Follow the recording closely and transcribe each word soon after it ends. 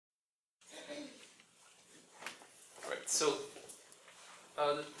So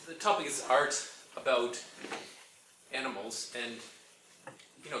the topic is art about animals, and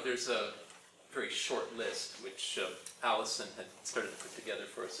there's a very short list which Allison had started to put together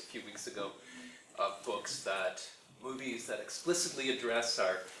for us a few weeks ago of movies that explicitly address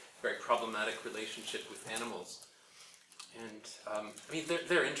our very problematic relationship with animals. And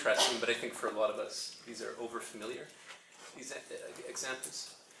they're interesting, but I think for a lot of us these are over-familiar, these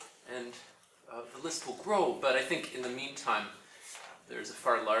examples. And the list will grow, but I think in the meantime there's a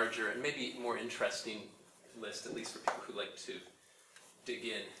far larger and maybe more interesting list, at least for people who like to dig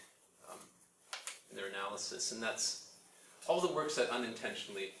in their analysis, and that's all the works that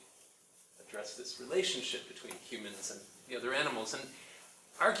unintentionally address this relationship between humans and the other animals. And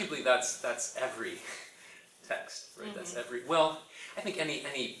arguably that's every text, right? Mm-hmm. That's every, well, I think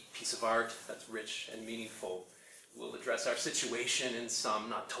any piece of art that's rich and meaningful will address our situation in some,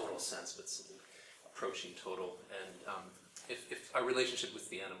 not total sense, but some approaching total. And if our relationship with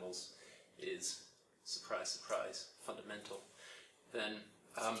the animals is, surprise, surprise, fundamental, then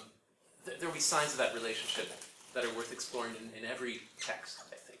there will be signs of that relationship that are worth exploring in every text,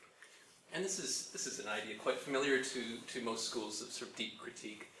 I think. And this is an idea quite familiar to most schools of sort of deep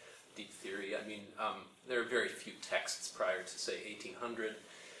critique, deep theory. I mean, there are very few texts prior to, say, 1800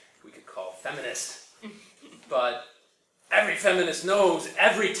 we could call feminist. But every feminist knows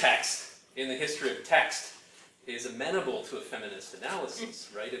every text in the history of text is amenable to a feminist analysis,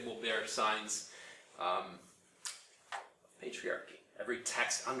 right? It will bear signs of patriarchy. Every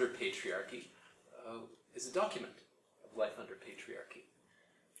text under patriarchy is a document of life under patriarchy,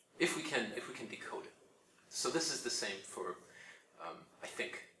 if we can decode it. So this is the same for, I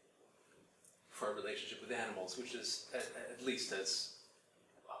think, for our relationship with animals, which is at least as,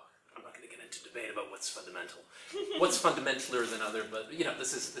 well, I'm not going to get into debate about what's fundamental, what's fundamentaler than other, but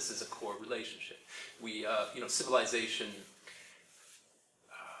this is a core relationship. We, civilization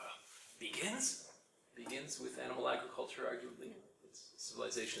begins with animal agriculture, arguably.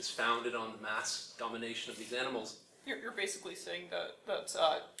 Civilization is founded on the mass domination of these animals. You're basically saying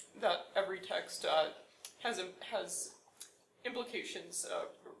that every text has implications,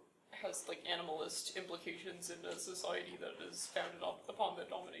 has like animalist implications in a society that is founded upon the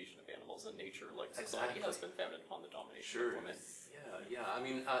domination of animals, and nature, like society, has been founded upon the domination of women. Yeah. I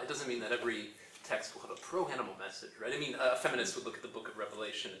mean, it doesn't mean that every text will have a pro-animal message, right? I mean, a feminist would look at the Book of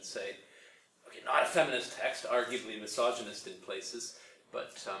Revelation and say, okay, not a feminist text, arguably misogynist in places,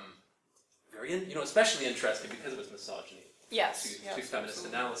 but very, especially interesting because of its misogyny. Yes. To feminist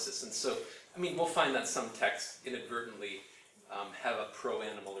analysis. And so, I mean, we'll find that some texts inadvertently have a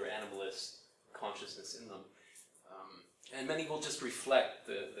pro-animal or animalist consciousness in them, and many will just reflect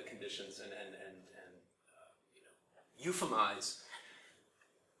the conditions and euphemize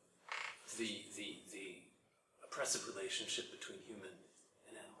the oppressive relationship between human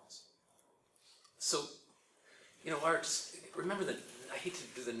and animals. So, arts. Remember that I hate to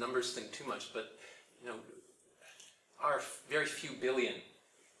do the numbers thing too much, but our very few billion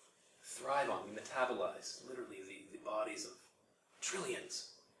thrive on, we metabolize literally the bodies of trillions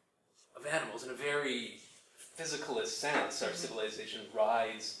of animals in a very physicalist sense. Our civilization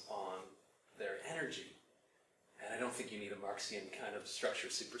rides on their energy, and I don't think you need a Marxian kind of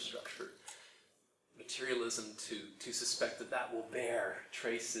superstructure materialism to suspect that will bear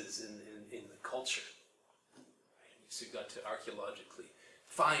traces in the culture. So you've got to archaeologically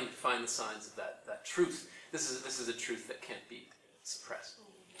find the signs of that truth. This is a truth that can't be suppressed.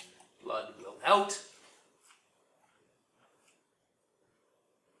 Blood will out.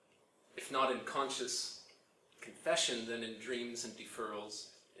 If not in conscious confession, then in dreams and deferrals,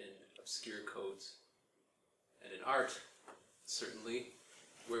 in obscure codes, and in art, certainly,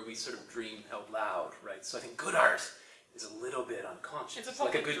 where we sort of dream out loud, right? So I think good art is a little bit unconscious. It's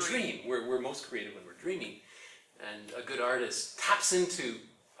like a good dream. We're most creative when we're dreaming. And a good artist taps into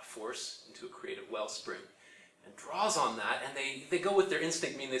a force, into a creative wellspring, and draws on that, and they go with their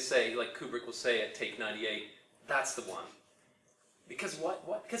instinct. I mean, they say, like Kubrick will say at take 98, that's the one. Because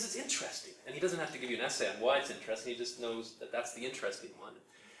what? Because it's interesting. And he doesn't have to give you an essay on why it's interesting, he just knows that that's the interesting one.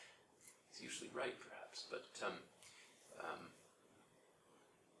 He's usually right, perhaps, but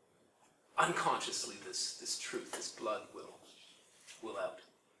unconsciously this truth, this blood will out.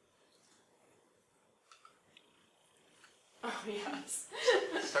 Oh, yes.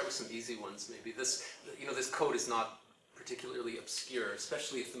 Start with some easy ones, maybe. This code is not particularly obscure,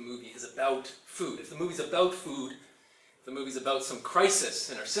 especially if the movie is about food. If the movie's about food, if the movie's about some crisis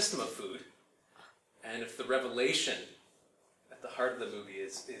in our system of food, and if the revelation at the heart of the movie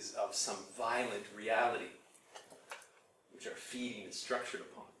is of some violent reality, which our feeding is structured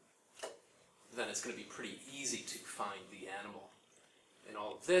upon, then it's going to be pretty easy to find the animal in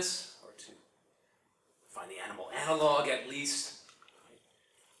all of this, or to find the animal analog at least.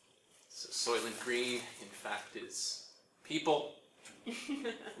 So Soylent Green, in fact, is people.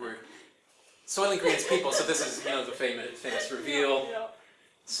 Soylent Green is people, so this is, the famous reveal. Yeah.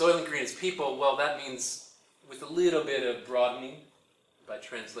 Soylent Green is people. Well, that means, with a little bit of broadening by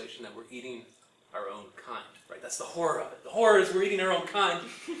translation, that we're eating our own kind, right? That's the horror of it. The horror is we're eating our own kind.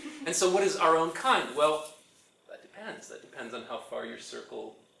 And so what is our own kind? Well, that depends. That depends on how far your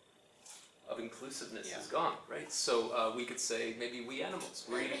circle of inclusiveness has gone, right? So we could say, maybe we animals.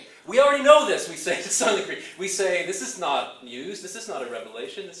 We already know this, we say to Soylent Green. We say, this is not news, this is not a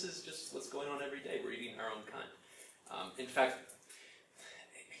revelation, this is just what's going on every day. We're eating our own kind. In fact,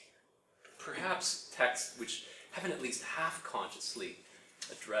 perhaps texts which haven't at least half-consciously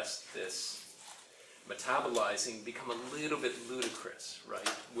addressed this metabolizing become a little bit ludicrous, right?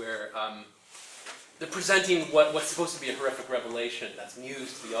 Where they're presenting what's supposed to be a horrific revelation that's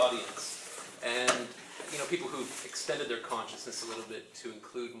news to the audience. And people who've extended their consciousness a little bit to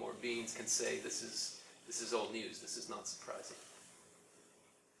include more beings can say this is old news, this is not surprising.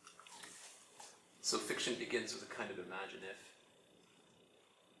 So fiction begins with a kind of imagine if.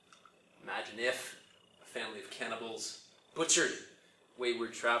 Imagine if a family of cannibals butchered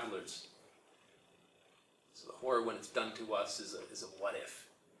wayward travelers. So the horror, when it's done to us, is a what if.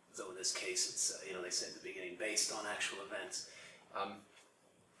 So in this case, it's they say at the beginning, based on actual events. But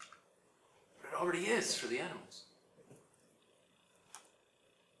it already is for the animals.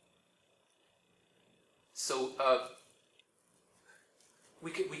 So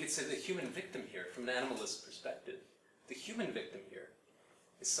we could say the human victim here, from an animalist perspective, the human victim here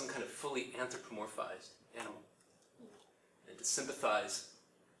is some kind of fully anthropomorphized animal. And to sympathize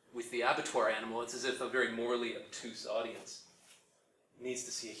with the abattoir animal, it's as if a very morally obtuse audience needs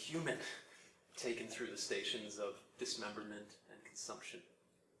to see a human taken through the stations of dismemberment and consumption.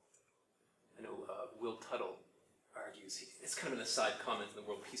 I know Will Tuttle argues, it's kind of an aside comment in the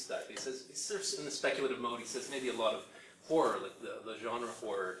World Peace Diet, but he says in the speculative mode, he says maybe a lot of horror, like the genre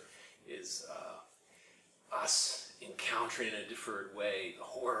horror, is us encountering in a different way the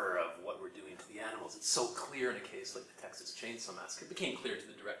horror of what we're doing to the animals. It's so clear in a case like the Texas Chainsaw Massacre. It became clear to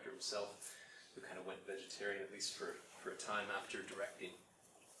the director himself, who kind of went vegetarian, at least for a time after directing.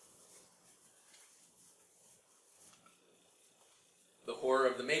 The horror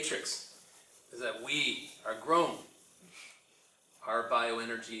of the Matrix is that we are grown. Our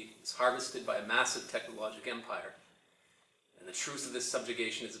bioenergy is harvested by a massive technological empire. And the truth of this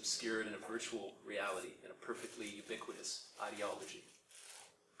subjugation is obscured in a virtual reality, in a perfectly ubiquitous ideology.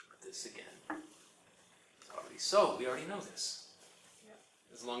 But this again, it's already so. We already know this. Yeah.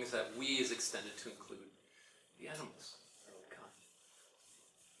 As long as that we is extended to include the animals, our own kind.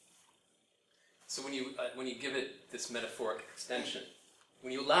 So when you give it this metaphoric extension,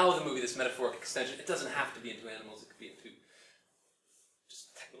 when you allow the movie this metaphoric extension, it doesn't have to be into animals. It could be into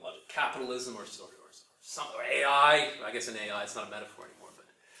just technological capitalism or AI. I guess in AI it's not a metaphor anymore. But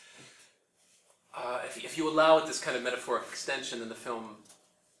if you allow it this kind of metaphoric extension, then the film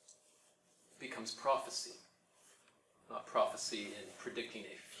becomes prophecy. Not prophecy in predicting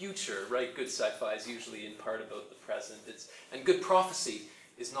a future, right? Good sci-fi is usually in part about the present. And good prophecy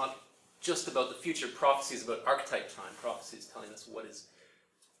is not just about the future. Prophecy is about archetype time. Prophecy is telling us what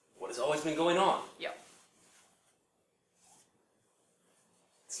has always been going on. Yeah.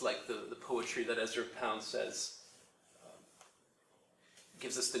 It's like the poetry that Ezra Pound says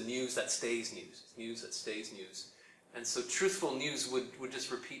gives us the news that stays news. News that stays news. And so truthful news would just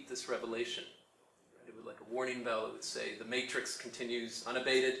repeat this revelation. Right? It would, like a warning bell, it would say, the Matrix continues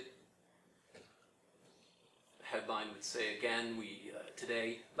unabated. The headline would say, again,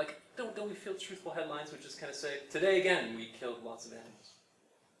 today, like, don't we feel truthful headlines would just kind of say, today again, we killed lots of animals.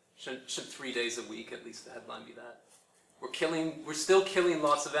 Should 3 days a week, at least the headline be that? We're still killing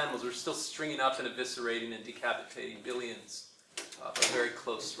lots of animals. We're still stringing up and eviscerating and decapitating billions of very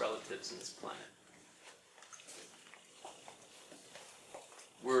close relatives in this planet.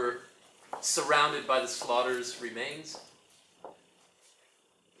 We're surrounded by the slaughter's remains. In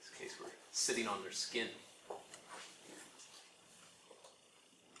this case, we're sitting on their skin.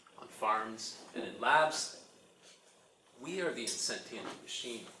 On farms and in labs, we are the insentient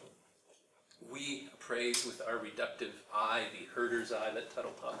machine. We appraise with our reductive eye, the herder's eye that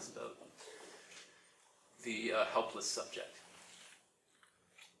Tuttle talks about, the helpless subject.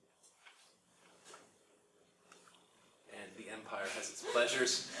 And the empire has its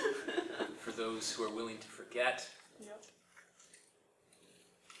pleasures for those who are willing to forget. Yep.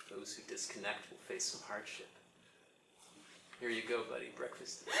 Those who disconnect will face some hardship. Here you go, buddy.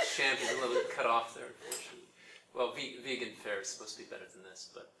 Breakfast champion. A little bit cut off there, unfortunately. Well, vegan fare is supposed to be better than this,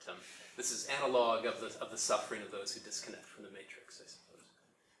 but this is analog of the suffering of those who disconnect from the matrix, I suppose.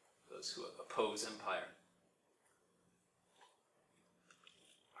 Those who oppose empire.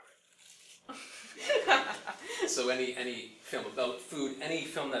 So any film about food, any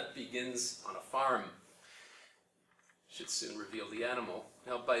film that begins on a farm should soon reveal the animal.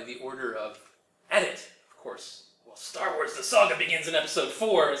 Now, by the order of edit, of course. Well, Star Wars: The Saga begins in Episode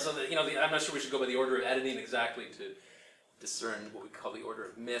 4, so that I'm not sure we should go by the order of editing exactly to discern what we call the order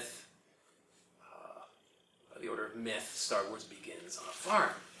of myth. By the order of myth, Star Wars begins on a farm.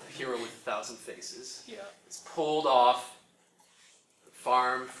 The hero with 1,000 faces is pulled off the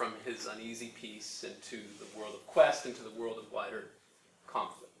farm from his uneasy peace into the world of quest, into the world of wider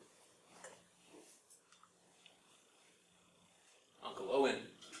conflict. Uncle Owen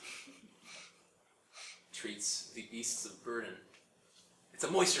treats the beasts of burden. It's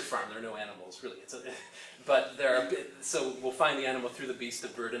a moisture farm. There are no animals, really. But there are. So we'll find the animal through the beast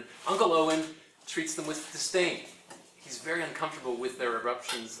of burden. Uncle Owen treats them with disdain. He's very uncomfortable with their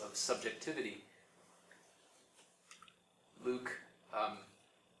eruptions of subjectivity. Luke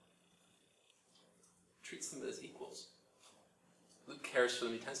treats them as equals. Luke cares for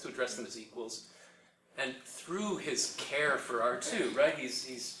them. He tends to address them as equals. And through his care for R2, right?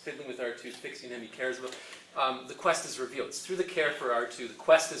 He's fiddling with R2, fixing him, he cares about. The quest is revealed. It's through the care for R2, the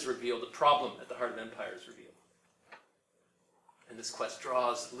quest is revealed, the problem at the heart of Empire is revealed. And this quest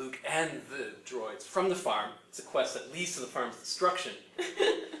draws Luke and the droids from the farm. It's a quest that leads to the farm's destruction,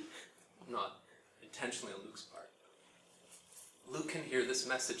 not intentionally on Luke's part. Luke can hear this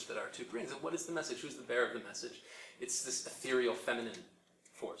message that R2 brings. And what is the message? Who's the bearer of the message? It's this ethereal feminine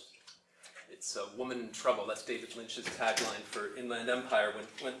force. It's a woman in trouble. That's David Lynch's tagline for Inland Empire.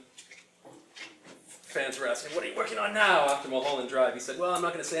 When fans were asking, what are you working on now after Mulholland Drive? He said, well, I'm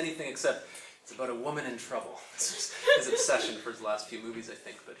not going to say anything except it's about a woman in trouble. This was his obsession for his last few movies, I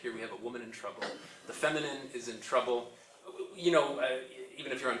think. But here we have a woman in trouble. The feminine is in trouble.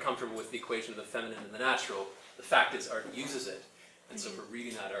 Even if you're uncomfortable with the equation of the feminine and the natural, the fact is art uses it. And so if we're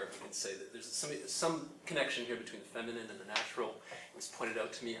reading that art, we can say that there's some connection here between the feminine and the natural. It was pointed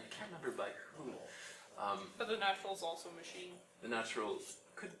out to me, I can't remember by who. But the natural is also machine. The natural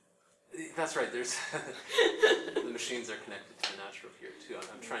could... That's right, there's... the machines are connected to the natural here, too.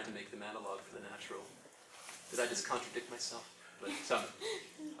 I'm trying to make them analog for the natural. Did I just contradict myself? But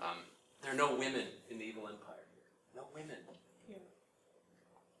there are no women in the evil empire here. No women. Yeah.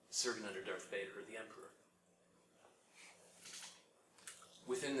 Serving under Darth Vader or the Emperor.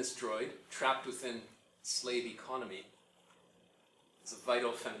 Within this droid, trapped within slave economy, is a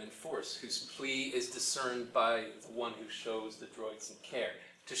vital feminine force whose plea is discerned by the one who shows the droid some care.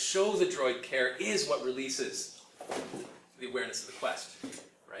 To show the droid care is what releases the awareness of the quest,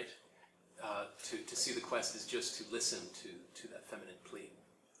 right? To see the quest is just to listen to that feminine plea.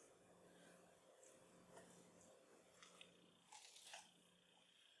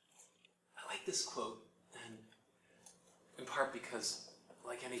 I like this quote, and in part because,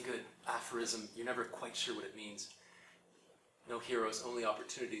 like any good aphorism, you're never quite sure what it means. No heroes, only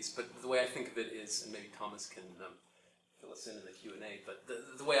opportunities. But the way I think of it is, and maybe Thomas can fill us in the Q&A, but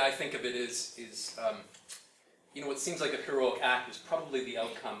the way I think of it is what seems like a heroic act is probably the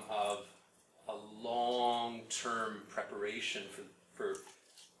outcome of a long-term preparation for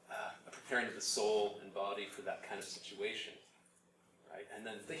a preparing of the soul and body for that kind of situation. Right? And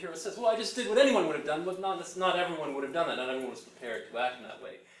then the hero says, well, I just did what anyone would have done, but not everyone would have done that. Not everyone was prepared to act in that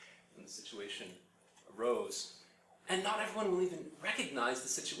way when the situation arose. And not everyone will even recognize the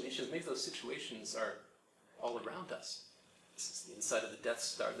situations. Maybe those situations are all around us. This is the inside of the Death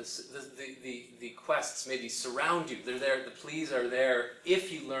Star. The quests maybe surround you. They're there. The pleas are there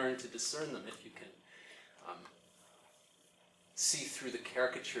if you learn to discern them, if you can see through the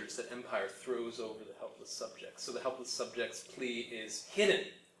caricatures that Empire throws over the helpless subject. So the helpless subject's plea is hidden.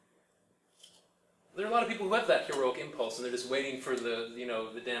 There are a lot of people who have that heroic impulse, and they're just waiting for the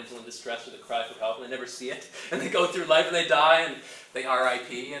damsel in distress or the cry for help, and they never see it. And they go through life and they die, and they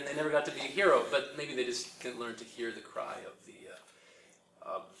R.I.P., and they never got to be a hero. But maybe they just didn't learn to hear the cry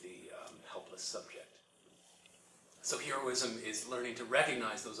of the helpless subject. So heroism is learning to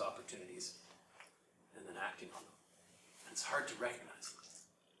recognize those opportunities and then acting on them. And it's hard to recognize them.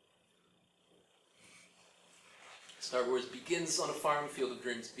 Star Wars begins on a farm. Field of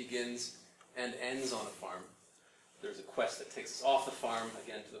Dreams begins and ends on a farm. There's a quest that takes us off the farm,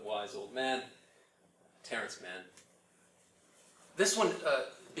 again to the wise old man, Terrence Mann. This one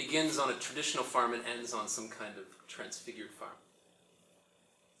begins on a traditional farm and ends on some kind of transfigured farm.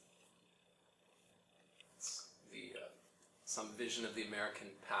 It's the some vision of the American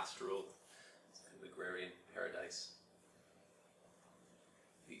pastoral, agrarian paradise.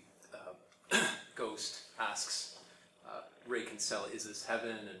 The ghost asks Ray Kinsella, is this heaven?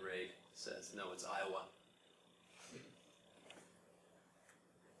 And Ray says, no, it's Iowa.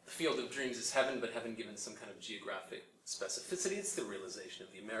 The field of dreams is heaven, but heaven given some kind of geographic specificity. It's the realization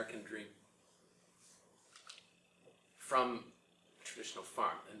of the American dream from a traditional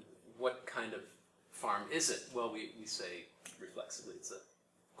farm. And what kind of farm is it? Well, we say reflexively it's a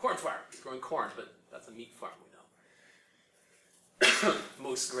corn farm. It's growing corn, but that's a meat farm, we know.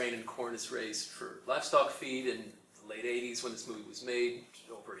 Most grain and corn is raised for livestock feed. In the late 80s, when this movie was made,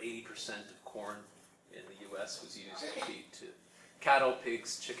 over 80% of corn in the U.S. was used to feed to cattle,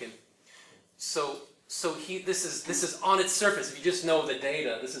 pigs, chicken. So this is on its surface. If you just know the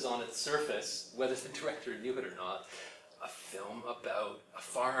data, this is on its surface, whether the director knew it or not, a film about a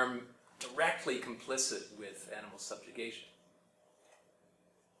farm directly complicit with animal subjugation.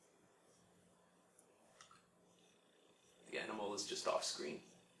 The animal is just off screen.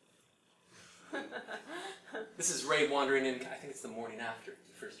 This is Ray wandering in, I think it's the morning after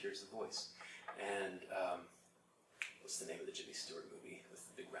he first hears the voice. And what's the name of the Jimmy Stewart movie with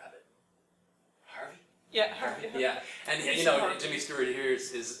the big rabbit? Harvey? Yeah, Harvey. Yeah, and you know, Jimmy Stewart here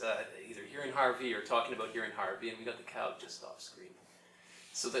is either hearing Harvey or talking about hearing Harvey, and we got the cow just off screen.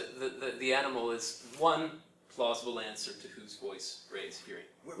 So the animal is one plausible answer to whose voice Ray is hearing.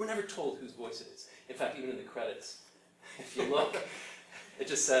 We're never told whose voice it is. In fact, even in the credits, if you look, it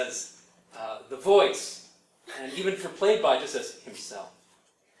just says the voice, and even for played by, it just says himself.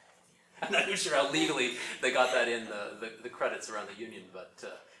 I'm not even sure how legally they got that in the credits around the Union, but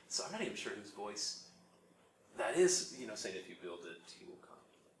so I'm not even sure whose voice that is. You know, saying if you build it, he will come.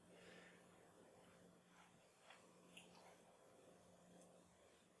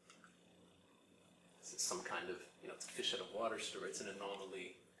 This is some kind of, it's a fish out of water story. It's an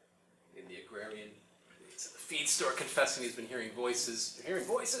anomaly in the agrarian. It's at the feed store confessing he's been hearing voices. Hearing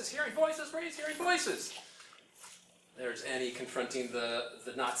voices, Ray's hearing voices. There's Annie confronting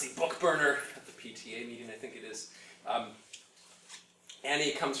the Nazi book burner at the PTA meeting, I think it is.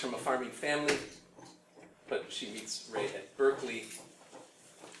 Annie comes from a farming family, but she meets Ray at Berkeley.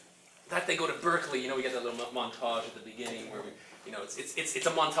 That they go to Berkeley, we get that little montage at the beginning where it's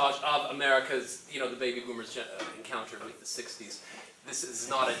a montage of America's, the baby boomers encounter with the 60s. This is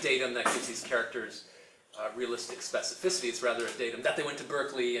not a datum that gives these characters realistic specificity. It's rather a datum that they went to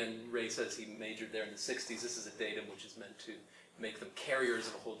Berkeley, and Ray says he majored there in the 60s. This is a datum which is meant to make them carriers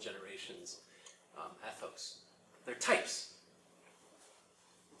of a whole generation's ethos. They're types.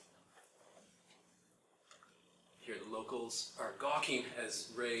 Here the locals are gawking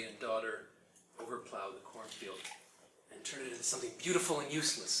as Ray and daughter overplow the cornfield and turn it into something beautiful and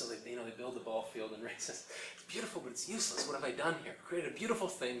useless. So they build the ball field, and Ray says, it's beautiful, but it's useless. What have I done here? I created a beautiful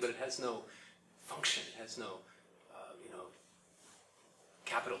thing, but it has no function. It has no,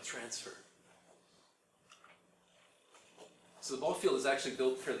 capital transfer. So the ball field is actually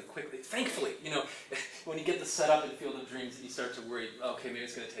built fairly quickly. Thankfully, when you get the setup in Field of Dreams, you start to worry, okay, maybe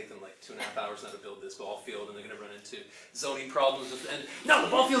it's going to take them like 2.5 hours now to build this ball field, and they're going to run into zoning problems. And no,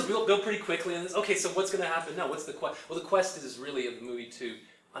 the ball field's built pretty quickly. And okay, so what's going to happen now? What's the quest? Well, the quest is really of the movie to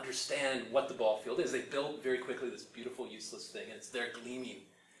understand what the ball field is. They build very quickly this beautiful, useless thing, and it's there gleaming,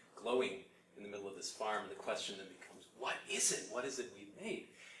 glowing in the middle of this farm. And the question then becomes, what is it? What is it we've made?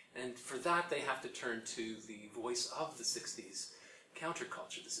 And for that, they have to turn to the voice of the 60s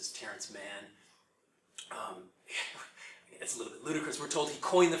counterculture. This is Terrence Mann. It's a little bit ludicrous. We're told he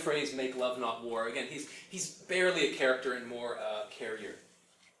coined the phrase, make love, not war. Again, he's barely a character and more a carrier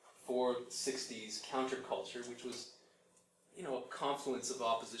for 60s counterculture, which was, a confluence of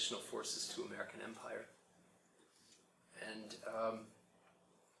oppositional forces to American empire. And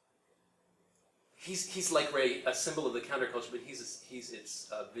he's like Ray, a symbol of the counterculture, but he's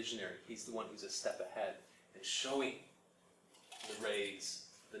its visionary. He's the one who's a step ahead and showing the Rays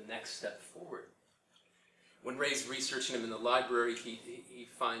the next step forward. When Ray's researching him in the library, he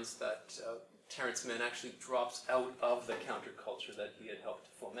finds that Terrence Mann actually drops out of the counterculture that he had helped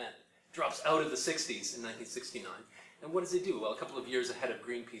to foment. Drops out of the 60s in 1969. And what does he do? Well, a couple of years ahead of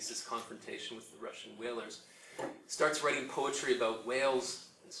Greenpeace's confrontation with the Russian whalers, starts writing poetry about whales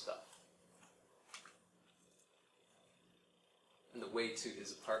and stuff. And the way to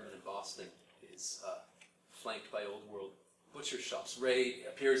his apartment in Boston is flanked by old world butcher shops. Ray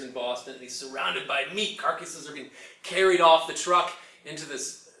appears in Boston, and he's surrounded by meat. Carcasses are being carried off the truck into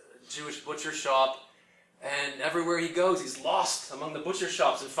this Jewish butcher shop, and everywhere he goes, he's lost among the butcher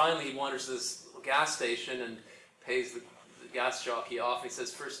shops. And finally, he wanders to this little gas station and pays the gas jockey off, and he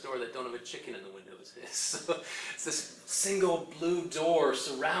says, first door that don't have a chicken in the window is his. So it's this single blue door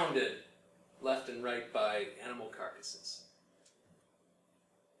surrounded left and right by animal carcasses.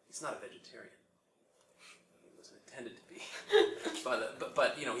 He's not a vegetarian. He wasn't intended to be.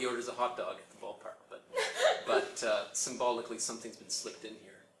 But you know, he orders a hot dog at the ballpark. But symbolically, something's been slipped in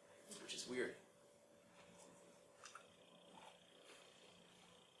here, which is weird.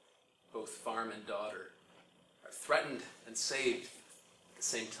 Both farm and daughter are threatened and saved at the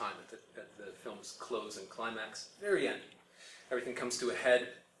same time at the film's close and climax. Very end. Everything comes to a head.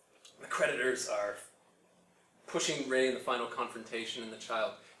 The creditors are pushing Ray in the final confrontation, and the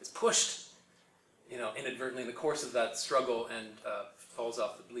child is pushed, you know, inadvertently in the course of that struggle and falls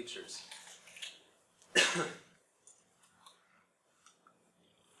off the bleachers.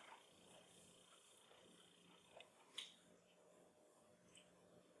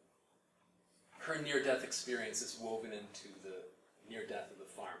 Her near-death experience is woven into the near-death of the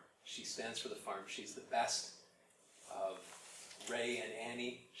farm. She stands for the farm. She's the best of Ray and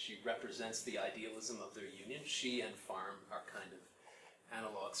Annie. She represents the idealism of their union. She and farm are kind of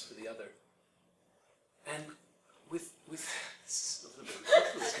analogs for the other. And with it's a little bit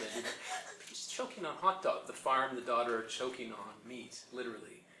ridiculous maybe, but she's choking on hot dog. The farm, the daughter are choking on meat,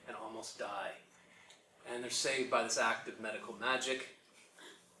 literally, and almost die. And they're saved by this act of medical magic.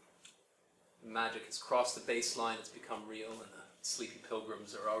 The magic has crossed the baseline, it's become real, and the sleepy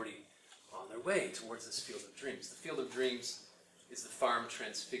pilgrims are already on their way towards this field of dreams. The field of dreams is the farm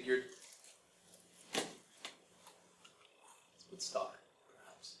transfigured. It's Woodstock,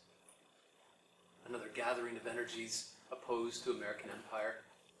 perhaps. Another gathering of energies opposed to American empire.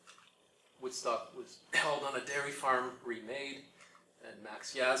 Woodstock was held on a dairy farm remade, and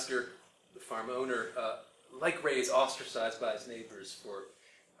Max Yasgur, the farm owner, like Ray, is ostracized by his neighbors for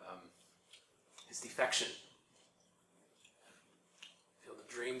his defection. Field of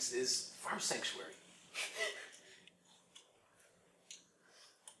Dreams is farm sanctuary.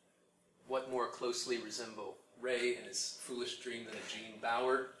 What more closely resemble Ray and his foolish dream than a Jean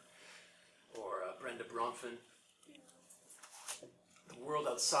Bauer or a Brenda Bronfen? The world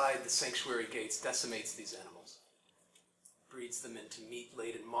outside the sanctuary gates decimates these animals, breeds them into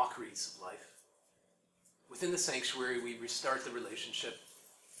meat-laden mockeries of life. Within the sanctuary, we restart the relationship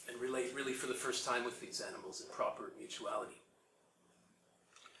and relate really for the first time with these animals in proper mutuality.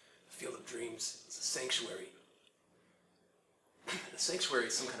 The Field of Dreams is a sanctuary. And a sanctuary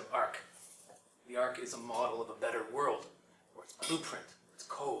is some kind of ark. The ark is a model of a better world, or its blueprint, its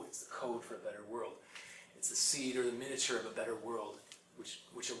code. It's the code for a better world. It's the seed or the miniature of a better world,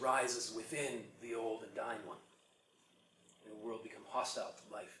 which arises within the old and dying one. And a world become hostile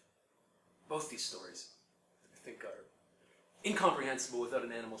to life. Both these stories, I think, are incomprehensible without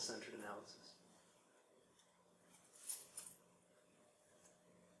an animal-centered analysis.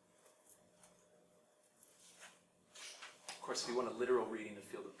 Of course, if you want a literal reading of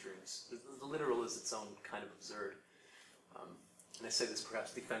Field of Dreams, the literal is its own kind of absurd. And I say this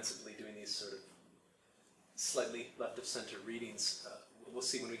perhaps defensively, doing these sort of slightly left-of-center readings. We'll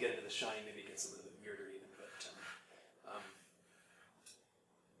see when we get into The Shining, maybe it gets a little bit weirder even. But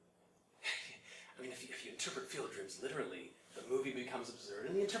I mean, if you interpret Field of Dreams literally, the movie becomes absurd,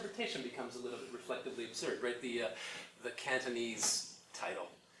 and the interpretation becomes a little bit reflectively absurd, right? The Cantonese title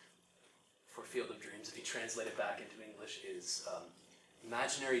for Field of Dreams, if you translate it back into English, is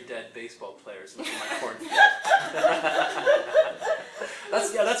Imaginary Dead Baseball Players Looking Like Cornfield.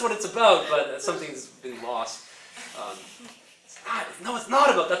 That's what it's about, but something's been lost. It's not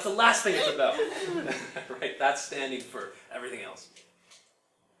about. That's the last thing it's about. Right? That's standing for everything else.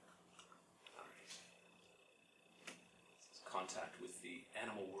 Contact with the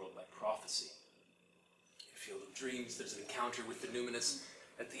animal world by prophecy. In Field of Dreams, there's an encounter with the numinous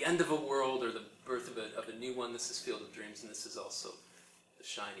at the end of a world or the birth of a new one. This is Field of Dreams, and this is also The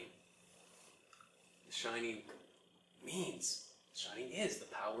Shining. The Shining is the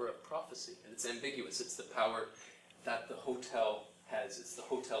power of prophecy, and it's ambiguous. It's the power that the hotel has. It's the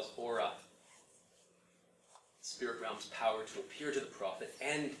hotel's aura. Spirit realm's power to appear to the prophet,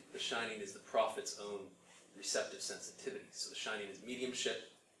 and The Shining is the prophet's own receptive sensitivity. So The Shining is mediumship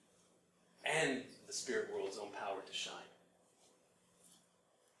and the spirit world's own power to shine.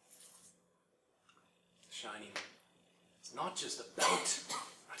 The Shining is not just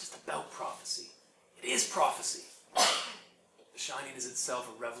about prophecy. It is prophecy. The Shining is itself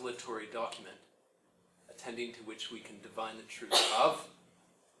a revelatory document, attending to which we can divine the truth of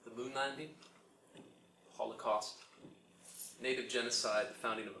the moon landing, Holocaust, native genocide, the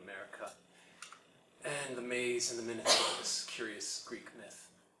founding of America, and the maze and the Minotaur, this curious Greek myth.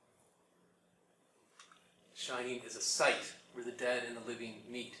 Shining is a site where the dead and the living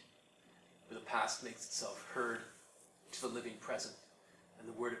meet, where the past makes itself heard to the living present, and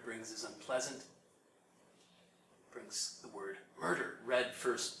the word it brings is unpleasant. It brings the word murder, read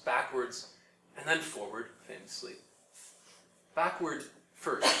first backwards and then forward, famously. Backward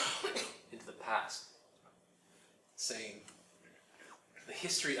first, into the past, saying, the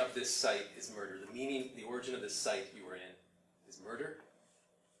history of this site is murder. The meaning, the origin of this site you were in is murder.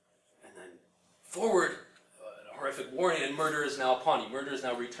 And then forward, a horrific warning, and murder is now upon you. Murder is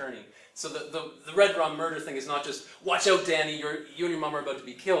now returning. So the red rum murder thing is not just, watch out, Danny, you and your mom are about to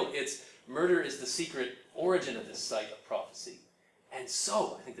be killed. It's, murder is the secret origin of this site of prophecy. And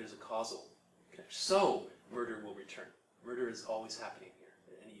so, I think there's a causal connection. So, murder will return. Murder is always happening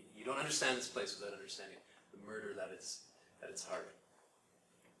here. And you don't understand this place without understanding the murder that it's at its heart.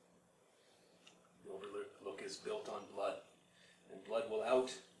 The overlook is built on blood, and blood will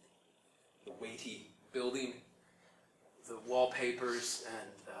out. The weighty building, the wallpapers, and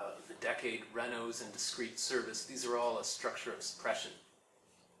the decade renos and discreet service, these are all a structure of suppression.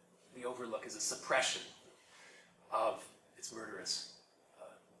 The overlook is a suppression of its murderous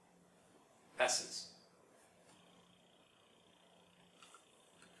essence.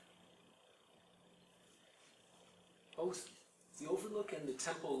 Both the overlook and the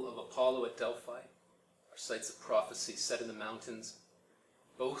temple of Apollo at Delphi are sites of prophecy set in the mountains,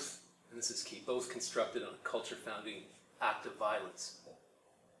 both, and this is key, both constructed on a culture-founding act of violence.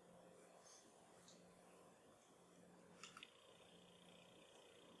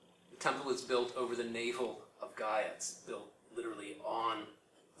 The temple is built over the navel of Gaia. It's built literally on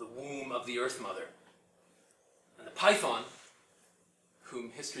the womb of the Earth Mother. And the python,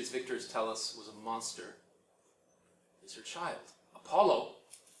 whom history's victors tell us was a monster, is her child. Apollo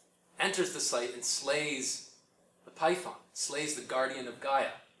enters the site and slays the python, slays the guardian of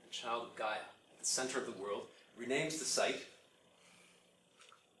Gaia, the child of Gaia, at the center of the world, renames the site,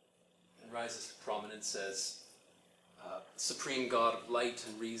 and rises to prominence as supreme god of light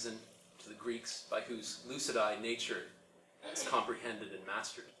and reason to the Greeks, by whose lucid eye nature is comprehended and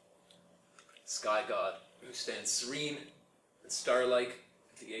mastered. Sky god who stands serene and star-like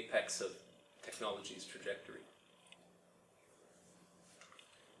at the apex of technology's trajectory.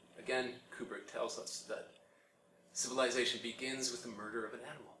 Again, Kubrick tells us that civilization begins with the murder of an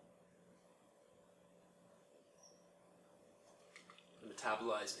animal. The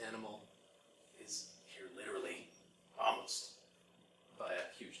metabolized animal is here literally, almost, by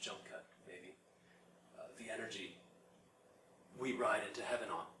a huge jump cut, maybe, the energy we ride into heaven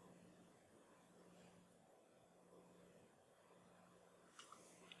on.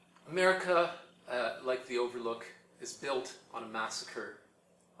 America, like the Overlook, is built on a massacre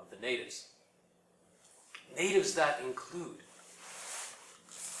of the natives. Natives that include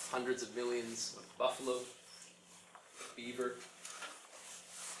hundreds of millions of buffalo, beaver,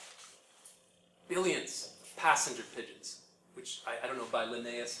 billions of passenger pigeons, which I don't know by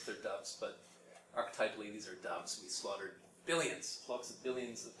Linnaeus if they're doves, but archetypally these are doves. We slaughtered billions, flocks of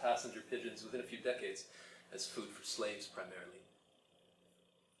billions of passenger pigeons within a few decades as food for slaves primarily.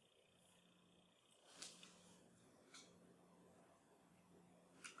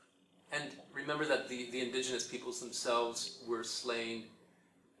 And remember that the indigenous peoples themselves were slain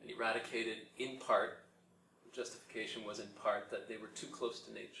and eradicated in part. The justification was in part that they were too close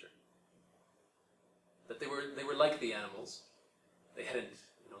to nature. That they were like the animals. They hadn't,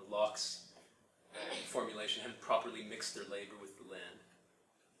 Locke's formulation hadn't properly mixed their labor with the land.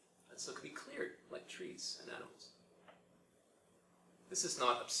 And so it could be cleared like trees and animals. This is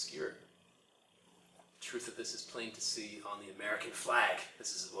not obscure. The truth of this is plain to see on the American flag.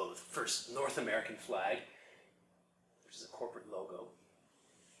 This is, the first North American flag, which is a corporate logo,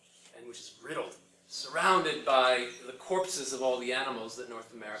 and which is riddled, surrounded by the corpses of all the animals that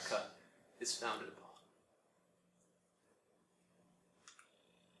North America is founded upon.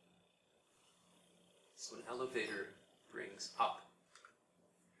 So an elevator brings up.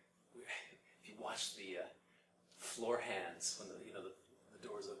 If you watch the floor hands when the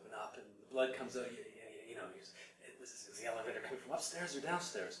doors open up and the blood comes out, is the elevator coming from upstairs or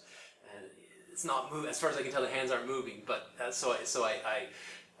downstairs? And it's not moving. As far as I can tell, the hands aren't moving. But so I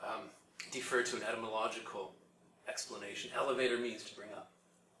defer to an etymological explanation. Elevator means to bring up.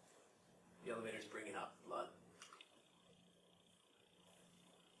 The elevator is bringing up blood.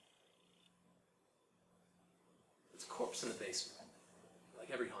 There's a corpse in the basement,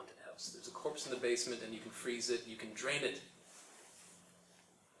 like every haunted house. There's a corpse in the basement, and you can freeze it, you can drain it.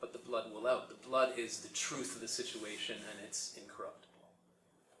 But the blood will out. The blood is the truth of the situation, and it's incorruptible.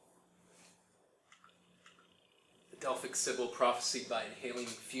 The Delphic Sibyl prophesied by inhaling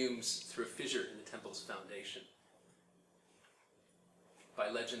fumes through a fissure in the temple's foundation. By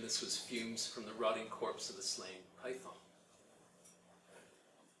legend, this was fumes from the rotting corpse of a slain python.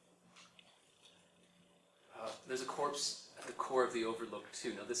 There's a corpse at the core of the overlook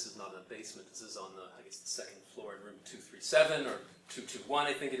too. Now this is not in a basement, this is on the, I guess, the second floor in room 237 or 221,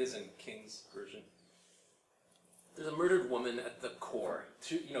 I think it is in King's version. There's a murdered woman at the core.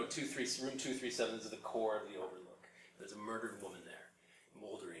 Room 237 is the core of the overlook. There's a murdered woman there,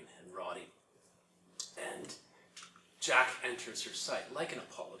 moldering and rotting. And Jack enters her sight, like an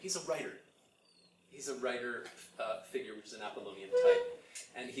Apollo. He's a writer. He's a writer figure, which is an Apollonian type.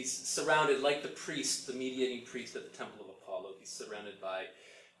 And he's surrounded, like the priest, the mediating priest at the Temple of Apollo, he's surrounded by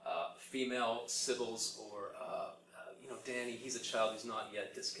female sibyls or, Danny, he's a child who's not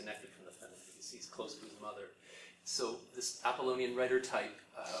yet disconnected from the feminine. He's close to his mother. So this Apollonian writer type,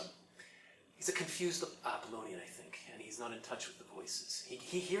 he's a confused Apollonian, I think, and he's not in touch with the voices.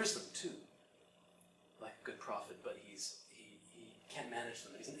 He hears them too, like a good prophet, but he can't manage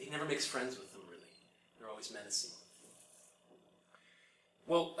them. He never makes friends with them, really. They're always menacing.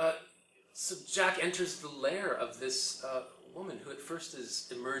 Well, so Jack enters the lair of this woman who at first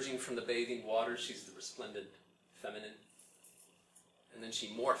is emerging from the bathing water. She's the resplendent feminine. And then she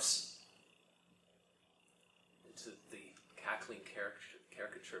morphs into the cackling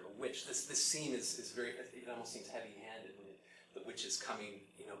caricature of a witch. This scene is very, it almost seems heavy-handed when the witch is coming,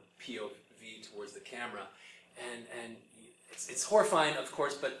 POV towards the camera. And it's horrifying, of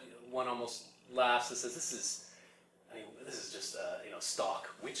course, but one almost laughs and says, this is just stock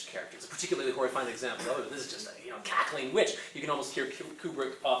witch characters. A particularly horrifying example. Oh, this is just a cackling witch. You can almost hear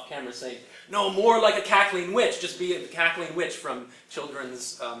Kubrick off camera saying, "No, more like a cackling witch. Just be a cackling witch from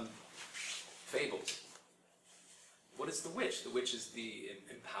children's fables." What is the witch? The witch is the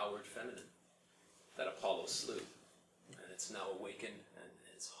empowered feminine that Apollo slew, and it's now awakened and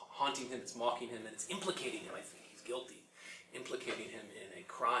it's haunting him. It's mocking him, and it's implicating him. I think he's guilty, implicating him in a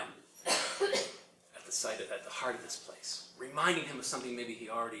crime. At the heart of this place, reminding him of something maybe he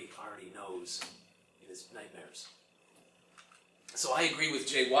already knows in his nightmares. So I agree with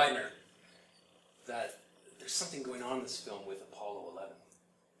Jay Weidner that there's something going on in this film with Apollo 11.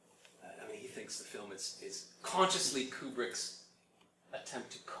 He thinks the film is consciously Kubrick's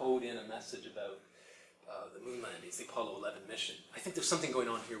attempt to code in a message about the moon landings, the Apollo 11 mission. I think there's something going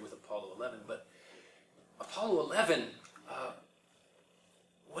on here with Apollo 11, but Apollo 11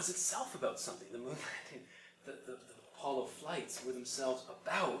 was itself about something. The moon landing, the Apollo flights were themselves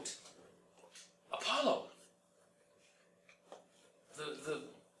about Apollo. The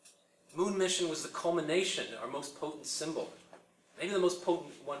moon mission was the culmination, our most potent symbol. Maybe the most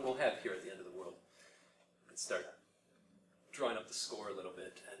potent one we'll have here at the end of the world. Let's start drawing up the score a little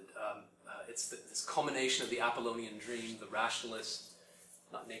bit. And it's this culmination of the Apollonian dream, the rationalist,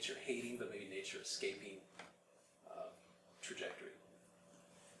 not nature hating, but maybe nature escaping trajectory.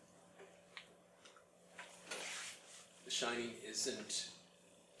 The Shining isn't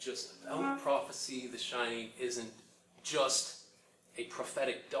just about prophecy. The Shining isn't just a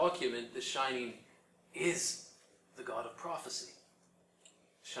prophetic document. The Shining is the God of prophecy.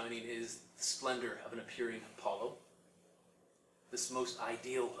 Shining is the splendor of an appearing Apollo, this most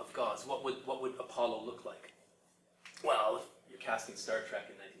ideal of gods. What would Apollo look like? Well, if you're casting Star Trek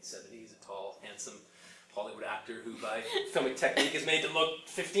in 1970, he's a tall, handsome Hollywood actor who, by filmic technique, is made to look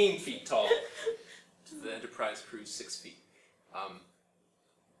 15 feet tall. The Enterprise crew's 6 feet.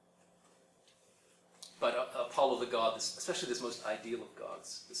 But Apollo the god, especially this most ideal of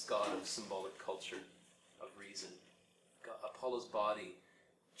gods, this god of symbolic culture, of reason, Apollo's body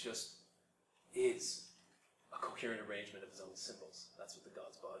just is a coherent arrangement of his own symbols. That's what the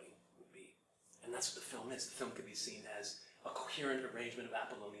god's body would be. And that's what the film is. The film could be seen as a coherent arrangement of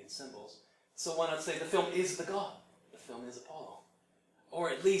Apollonian symbols. So why not say the film is the god? The film is Apollo. Or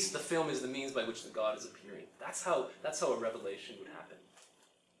at least the film is the means by which the god is appearing. That's how a revelation would happen.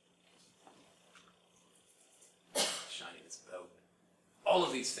 Shining is about all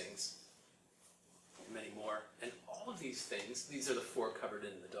of these things, and many more. And all of these things, these are the four covered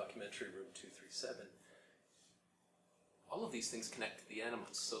in the documentary Room 237. All of these things connect to the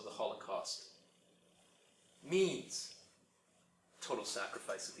animals. So the Holocaust means total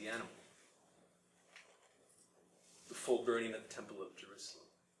sacrifice of the animal. The full burning of the Temple of Jerusalem.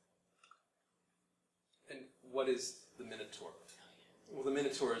 And what is the Minotaur? Well, the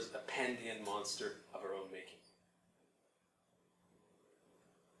Minotaur is a Pandean monster of our own making.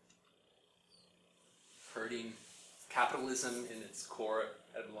 Herding, capitalism in its core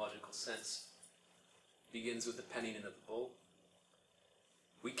etymological sense, begins with the penning in of the bull.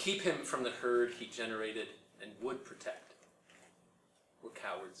 We keep him from the herd he generated and would protect were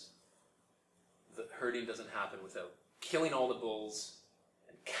cowards. The herding doesn't happen without killing all the bulls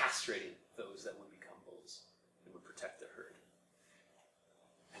and castrating those that would become bulls and would protect the herd.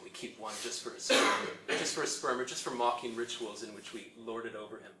 And we keep one just for a sperm, or just for mocking rituals in which we lord it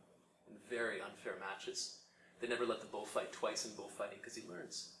over him in very unfair matches. They never let the bull fight twice in bullfighting because he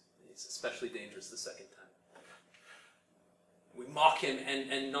learns. It's especially dangerous the second time. We mock him,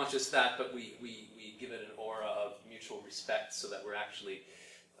 and not just that, but we give it an aura of mutual respect so that we're actually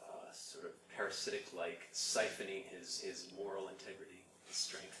sort of parasitic-like, siphoning his moral integrity, his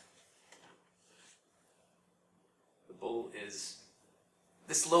strength. The bull is...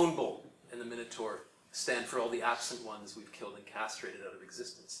 This lone bull and the minotaur stand for all the absent ones we've killed and castrated out of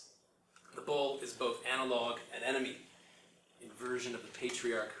existence. The bull is both analog and enemy, inversion of the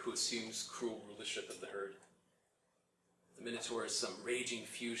patriarch who assumes cruel rulership of the herd. The minotaur is some raging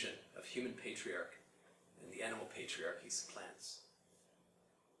fusion of human patriarch and the animal patriarch he supplants.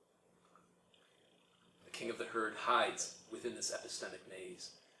 The king of the herd hides within this epistemic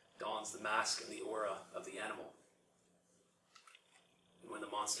maze, dons the mask and the aura of the animal. And when the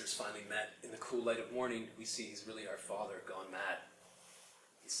monsters finally met in the cool light of morning, we see he's really our father gone mad.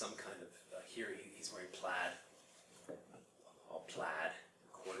 He's some kind of, here he's wearing plaid, all plaid,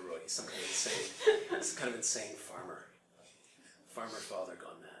 corduroy. He's some kind of insane farmer. Farmer father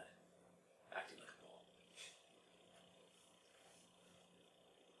gone mad, acting like a bull.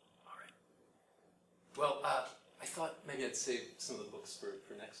 All right. Well, I thought maybe I'd save some of the books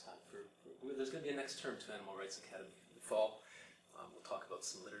for next time. There's going to be a next term to Animal Rights Academy in the fall. We'll talk about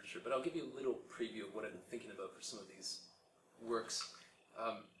some literature, but I'll give you a little preview of what I've been thinking about for some of these works.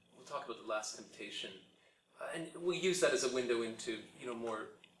 We'll talk about The Last Temptation, and we'll use that as a window into, more,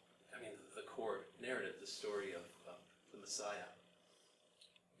 the core narrative, the story of the Messiah.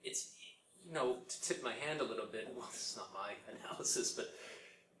 It's, to tip my hand a little bit, well, this is not my analysis, but,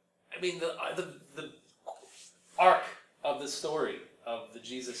 the arc of the story, of the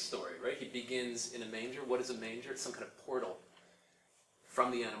Jesus story, right? He begins in a manger. What is a manger? It's some kind of portal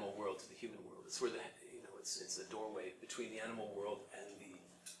from the animal world to the human world. It's where it's a doorway between the animal world and the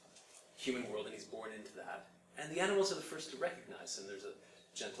human world, and he's born into that. And the animals are the first to recognize him. There's a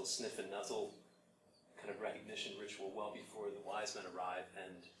gentle sniff and nuzzle kind of recognition ritual well before the wise men arrive.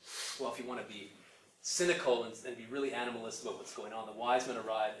 And, well, if you want to be cynical and be really animalist about what's going on, the wise men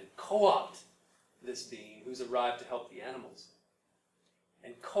arrive and co-opt this being who's arrived to help the animals.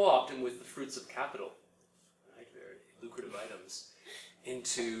 And co-opt him with the fruits of capital, right? Very lucrative items,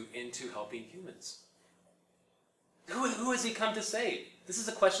 into helping humans. Who has he come to save? This is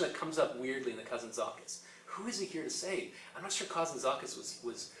a question that comes up weirdly in the Kazantzakis. Who is he here to save? I'm not sure Kazantzakis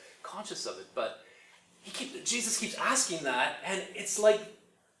was conscious of it, but Jesus keeps asking that, and it's like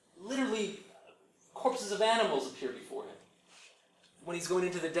literally corpses of animals appear before him. When he's going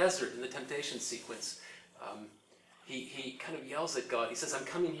into the desert in the temptation sequence, he kind of yells at God. He says, I'm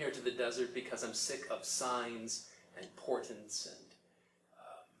coming here to the desert because I'm sick of signs and portents and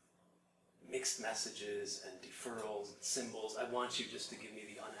mixed messages and deferrals and symbols. I want you just to give me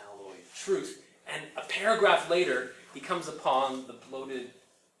the unalloyed truth. And a paragraph later, he comes upon the bloated,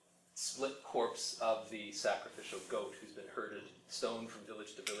 split corpse of the sacrificial goat who's been herded, stoned from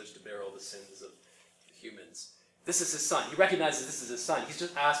village to village to bear all the sins of the humans. This is his son. He recognizes this is his son. He's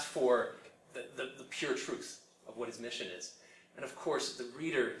just asked for the pure truth of what his mission is. And of course, the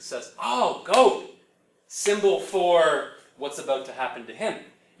reader says, oh, goat! Symbol for what's about to happen to him.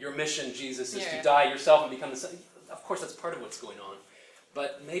 Your mission, Jesus, is to die yourself and become the son. Of course, that's part of what's going on.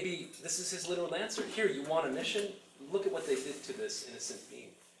 But maybe this is his literal answer. Here, you want a mission? Look at what they did to this innocent being.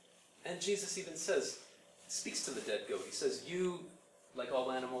 And Jesus even speaks to the dead goat. He says, you, like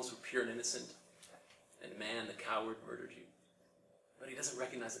all animals, were pure and innocent, and man, the coward, murdered you. But he doesn't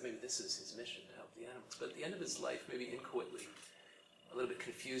recognize that maybe this is his mission, to help the animals. But at the end of his life, maybe inchoately, a little bit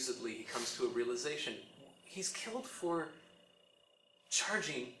confusedly, he comes to a realization. He's killed for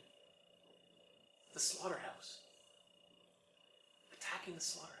charging the slaughterhouse, attacking the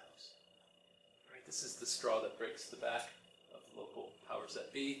slaughterhouse. Right? This is the straw that breaks the back of the local powers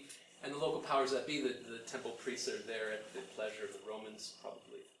that be. And the local powers that be, the temple priests are there at the pleasure of the Romans,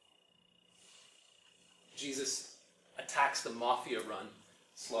 probably. Jesus attacks the mafia-run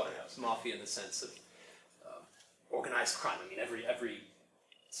slaughterhouse. Mafia in the sense of organized crime. Every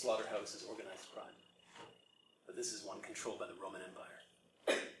slaughterhouse is organized crime. But this is one controlled by the Roman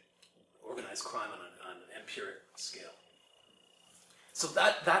Empire. Organized crime on an empiric scale. So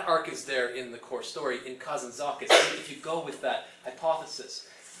that arc is there in the core story in Kazantzakis. If you go with that hypothesis,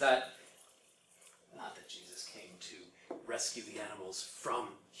 that not that Jesus came to rescue the animals from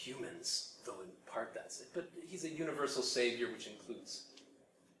humans, though in part that's it. But he's a universal savior which includes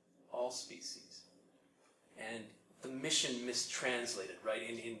all species. And the mission mistranslated, right?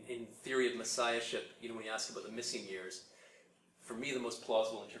 In theory of messiahship, when you ask about the missing years, for me the most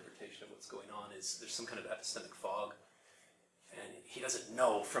plausible interpretation of what's going on is there's some kind of epistemic fog. And he doesn't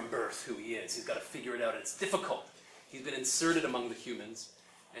know from birth who he is. He's got to figure it out, and it's difficult. He's been inserted among the humans,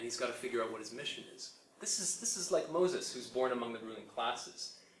 and he's got to figure out what his mission is. This is like Moses, who's born among the ruling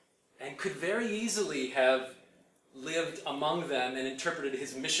classes, and could very easily have lived among them and interpreted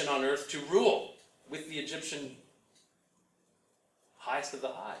his mission on earth to rule with the Egyptian highest of the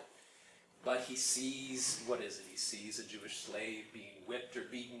high. But he sees, what is it? He sees a Jewish slave being whipped or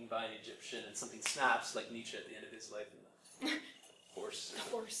beaten by an Egyptian, and something snaps, like Nietzsche at the end of his life in the horse,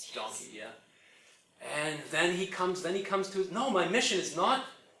 or the donkey, yes. Yeah. And then he comes to, no, my mission is not,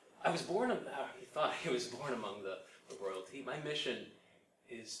 he thought he was born among the royalty. My mission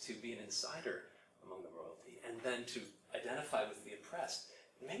is to be an insider among the royalty, and then to identify with the oppressed.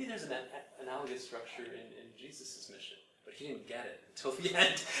 Maybe there's an analogous structure in Jesus' mission, but he didn't get it until the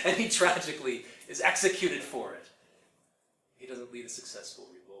end, and he tragically is executed for it. He doesn't lead a successful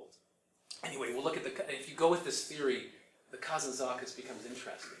revolt. Anyway, we'll look at if you go with this theory, the Kazantzakis becomes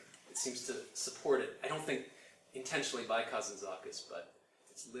interesting. It seems to support it. I don't think intentionally by Kazantzakis, but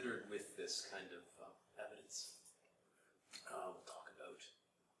it's littered with this kind of evidence. We'll talk about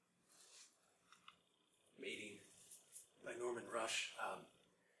Mating by Norman Rush.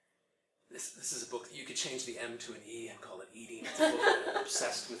 This is a book that you could change the M to an E and call it Eating. It's a book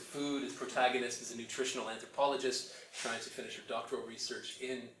obsessed with food. His protagonist is a nutritional anthropologist trying to finish her doctoral research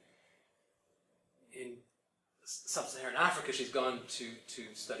in sub-Saharan Africa. She's gone to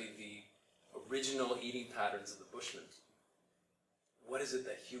study the original eating patterns of the Bushmen. What is it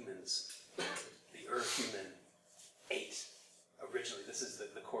that humans, the earth human, ate originally? This is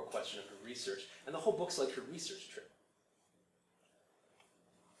the core question of her research. And the whole book's like her research trip.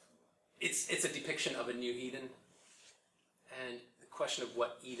 It's a depiction of a new Eden, and the question of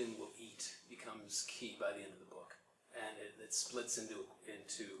what Eden will eat becomes key by the end of the book. And it splits into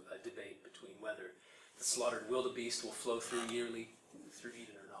a debate between whether the slaughtered wildebeest will flow through yearly through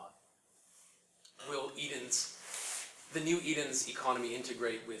Eden or not. Will the new Eden's economy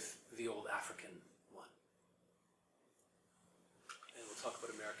integrate with the old African one? And we'll talk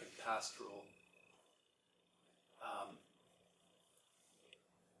about American pastoral.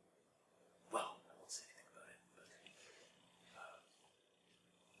 Well, I won't say anything about it, but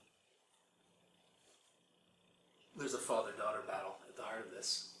there's a father-daughter battle at the heart of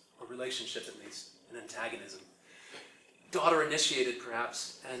this, or relationship at least, an antagonism. Daughter initiated,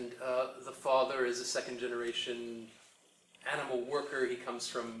 perhaps, and the father is a second-generation animal worker. He comes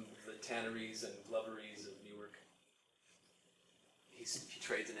from the tanneries and gloveries of Newark. He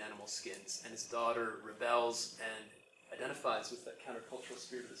trades in animal skins, and his daughter rebels and identifies with that countercultural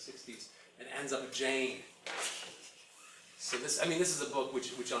spirit of the 60s and ends up Jane. So this is a book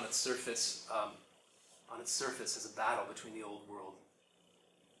which on its surface has a battle between the old world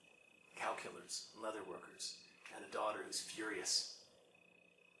cow killers, leather workers, and a daughter who's furious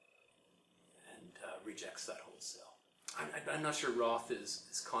and rejects that wholesale. I'm not sure Roth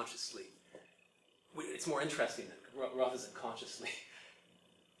is consciously. It's more interesting that Roth isn't consciously.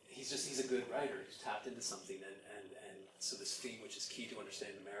 He's a good writer. He's tapped into something, and so this theme, which is key to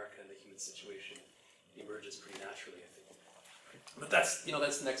understanding America and the human situation, emerges pretty naturally, I think. But that's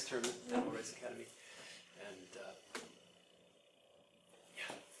next term at Animal Rights Academy.